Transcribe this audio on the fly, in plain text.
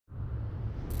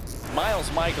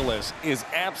Miles Michaelis is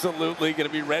absolutely going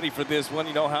to be ready for this one.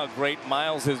 You know how great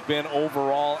Miles has been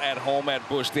overall at home at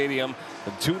Busch Stadium.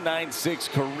 The 2.96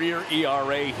 career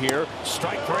ERA here.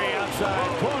 Strike three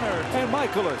outside corner. And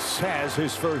Michaelis has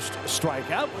his first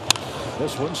strikeout.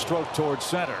 This one stroked towards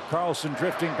center. Carlson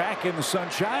drifting back in the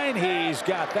sunshine. He's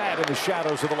got that in the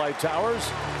shadows of the light towers.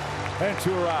 And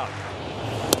 2 are out.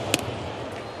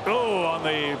 Oh, on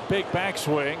the big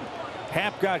backswing.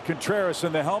 Happ got Contreras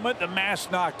in the helmet. The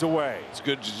mask knocked away. It's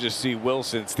good to just see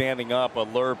Wilson standing up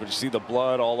alert, but you see the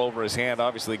blood all over his hand,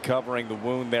 obviously covering the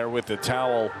wound there with the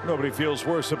towel. Nobody feels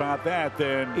worse about that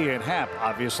than Ian Happ,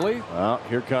 obviously. Well,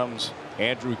 here comes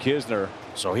Andrew Knizner.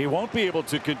 So he won't be able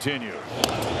to continue.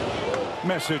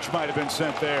 Message might have been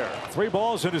sent there. 3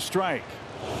 balls and a strike.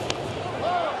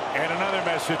 And another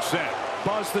message sent.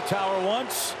 Buzzed the tower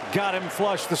once, got him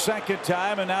flush the second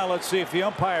time, and now let's see if the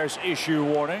umpires issue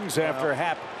warnings after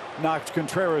Happ knocked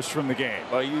Contreras from the game.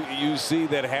 Well, you see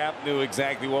that Happ knew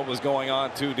exactly what was going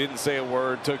on too. Didn't say a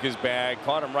word, took his bag,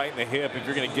 caught him right in the hip. If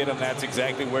you're going to get him, that's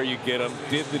exactly where you get him.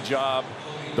 Did the job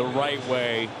the right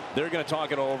way. They're going to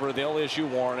talk it over. They'll issue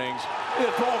warnings.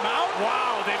 They throw him out?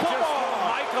 Wow, they've just thrown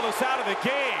Michaelis out of the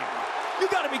game. You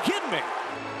got to be kidding me.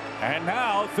 And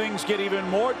now things get even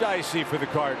more dicey for the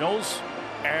Cardinals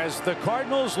as the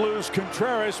Cardinals lose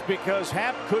Contreras because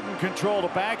Happ couldn't control the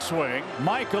backswing.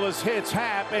 Michaelis hits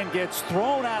Happ and gets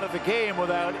thrown out of the game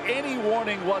without any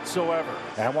warning whatsoever.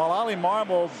 And while Ollie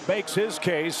Marmol makes his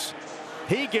case,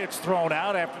 he gets thrown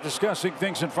out after discussing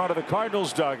things in front of the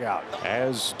Cardinals dugout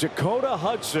as Dakota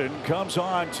Hudson comes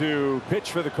on to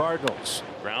pitch for the Cardinals.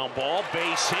 Ground ball,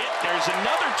 base hit. There's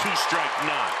another 2-strike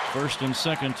knock. First and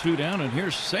second, 2 down, and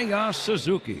here's Seiya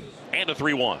Suzuki. And a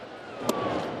 3-1.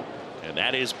 And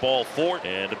that is ball 4,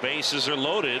 and the bases are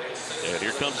loaded. And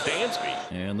here comes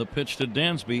Dansby. And the pitch to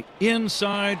Dansby.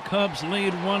 Inside, Cubs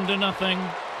lead 1-0.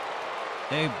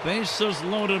 A bases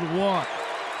loaded walk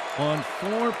on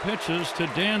 4 pitches to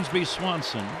Dansby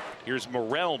Swanson. Here's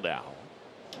Morel now.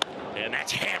 And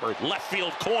that's hammered left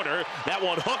field corner. That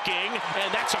one hooking,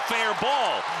 and that's a fair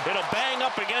ball. It'll bang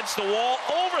up against the wall,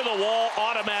 over the wall,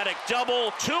 automatic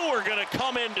double. 2 are going to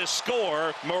come in to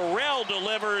score. Morel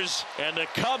delivers, and the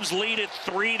Cubs lead it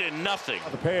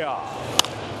 3-0. The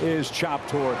payoff is chopped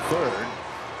toward third.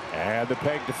 And the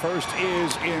peg to first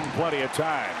is in plenty of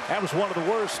time. That was one of the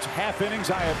worst half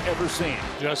innings I have ever seen.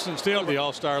 Justin Steele, the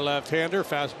all-star left-hander,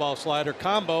 fastball slider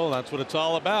combo. That's what it's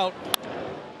all about.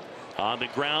 On the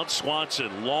ground,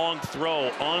 Swanson, long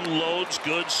throw, unloads,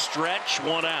 good stretch,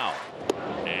 1 out.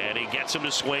 And he gets him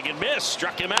to swing and miss,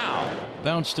 struck him out.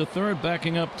 Bounce to third,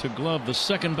 backing up to glove. The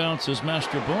second bounce is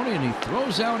Mastroboni, and he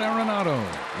throws out Arenado.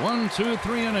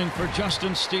 1-2-3 inning for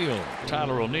Justin Steele.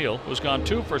 Tyler O'Neill was gone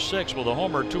 2 for 6 with a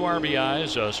homer, 2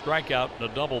 RBIs, a strikeout,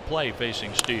 and a double play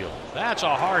facing Steele. That's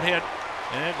a hard hit.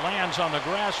 And it lands on the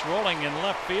grass, rolling in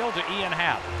left field to Ian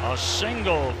Happ. A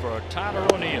single for Tyler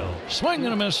O'Neill. Swing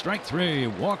and a miss, strike 3.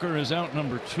 Walker is out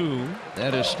number 2.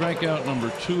 That is strikeout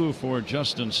number 2 for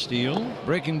Justin Steele.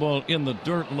 Breaking ball in the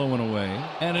dirt, low and away.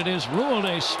 And it is ruled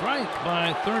a strike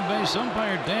by third base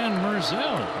umpire Dan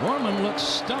Merzel. Gorman looks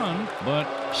stunned, but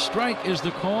strike is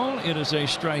the call. It is a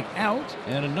strike out,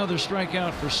 and another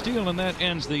strikeout for Steele, and that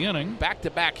ends the inning.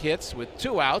 Back-to-back hits with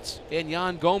 2 outs, and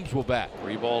Yan Gomes will bat.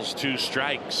 3 balls, 2 strikes.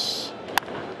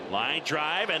 Line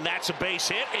drive, and that's a base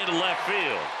hit into left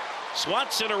field.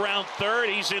 Swanson around third.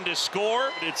 He's in to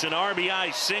score. It's an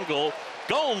RBI single.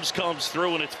 Gomes comes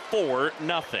through, and it's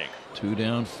 4-0. 2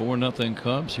 down, 4-0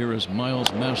 Cubs. Here is Miles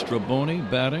Mastroboni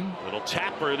batting. Little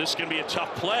tapper. This is going to be a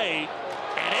tough play.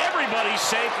 And everybody's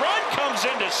safe. Run comes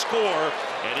in to score,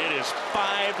 and it is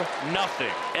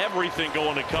 5-0. Everything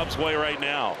going the Cubs' way right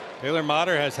now. Taylor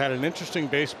Motter has had an interesting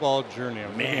baseball journey.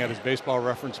 I'm looking at his baseball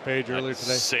reference page earlier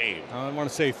today. Same. I want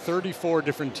to say 34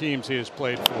 different teams he has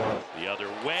played for. The other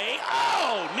way.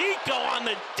 Oh, Nico on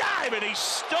the dive, and he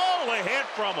stole a hit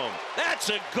from him. That's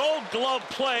a Gold Glove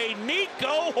play.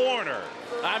 Nico Hoerner.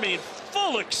 I mean,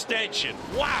 full extension.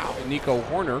 Wow. Nico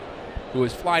Hoerner, who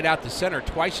has flied out to center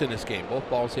twice in this game. Both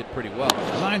balls hit pretty well.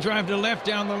 Line drive to left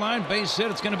down the line. Base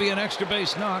hit. It's going to be an extra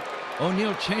base knock.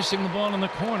 O'Neill chasing the ball in the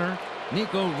corner.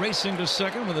 Nico racing to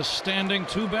second with a standing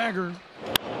 2-bagger.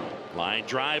 Line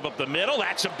drive up the middle.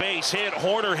 That's a base hit.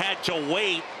 Hoerner had to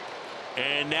wait,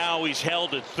 and now he's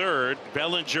held at third.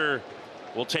 Bellinger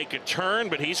will take a turn,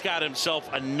 but he's got himself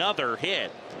another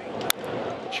hit.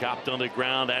 Chopped on the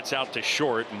ground. That's out to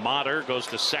short. Motter goes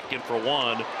to second for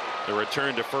 1. The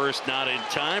return to first not in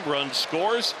time. Run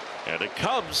scores, and the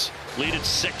Cubs lead it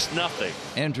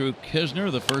 6-0. Andrew Knizner,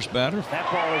 the first batter.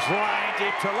 That ball is lined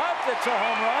deep to left. It's a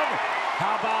home run.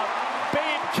 How about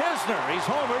Babe Kisner. He's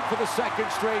homered for the second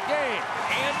straight game.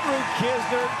 Andrew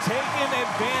Kisner taking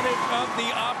advantage of the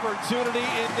opportunity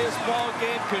in this ball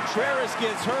game. Contreras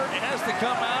gets hurt, has to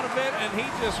come out of it, and he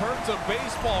just hurts a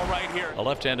baseball right here. A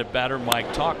left-handed batter, Mike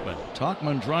Tauchman.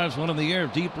 Tauchman drives one in the air,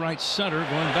 deep right center,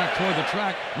 going back toward the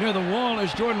track. Near the wall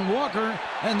is Jordan Walker,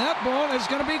 and that ball is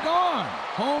going to be gone.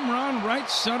 Home run, right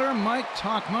center, Mike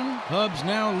Tauchman. Cubs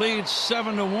now lead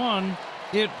 7-1.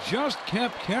 It just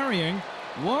kept carrying.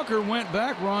 Walker went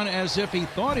back, Ron, as if he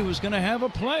thought he was going to have a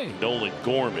play. Nolan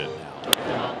Gorman.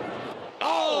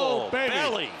 Oh, baby.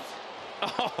 belly.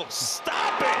 Oh,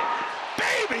 stop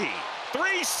it, baby.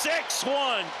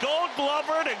 3-6-1. Gold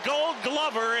Glover to Gold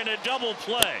Glover in a double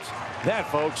play. That,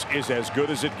 folks, is as good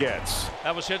as it gets.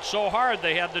 That was hit so hard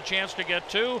they had the chance to get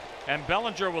two, and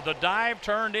Bellinger with a dive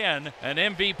turned in. An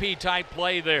MVP-type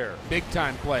play there.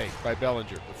 Big-time play by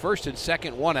Bellinger. The first and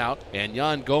second, one out, and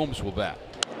Yan Gomes will bat.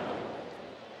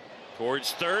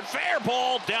 Towards third, fair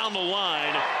ball down the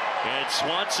line, and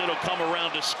Swanson will come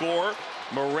around to score.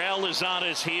 Morel is on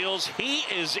his heels. He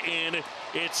is in.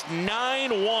 It's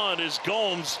 9-1 as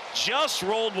Gomes just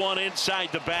rolled one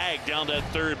inside the bag down that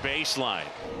third baseline.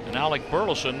 And Alec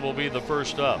Burleson will be the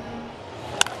first up.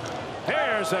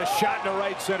 Here's a shot to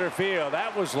right center field.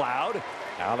 That was loud.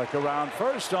 Alec around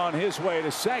first on his way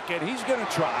to second. He's going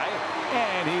to try,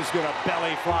 and he's going to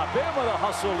belly flop in with a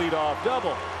hustle leadoff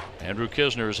double. Andrew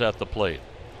Kisner is at the plate.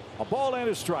 A ball and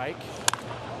a strike.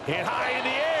 Hit high in the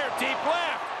air, deep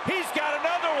left. He's got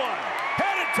another one.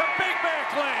 Headed to Big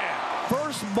Mac Land.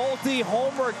 First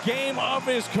multi-homer game of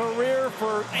his career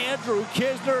for Andrew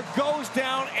Kisner. Goes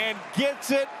down and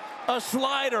gets it. A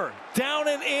slider down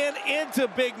and in into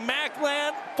Big Mac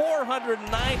Land.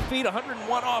 409 feet,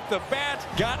 101 off the bat.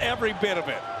 Got every bit of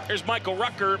it. Here's Michael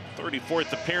Rucker,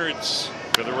 34th appearance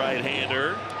for the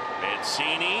right-hander.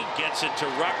 Mancini gets it to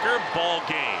Rucker. Ball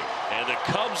game. And the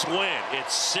Cubs win.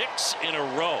 It's 6 in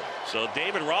a row. So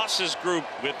David Ross's group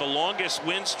with the longest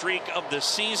win streak of the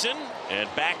season and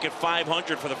back at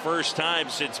 500 for the first time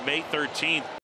since May 13th.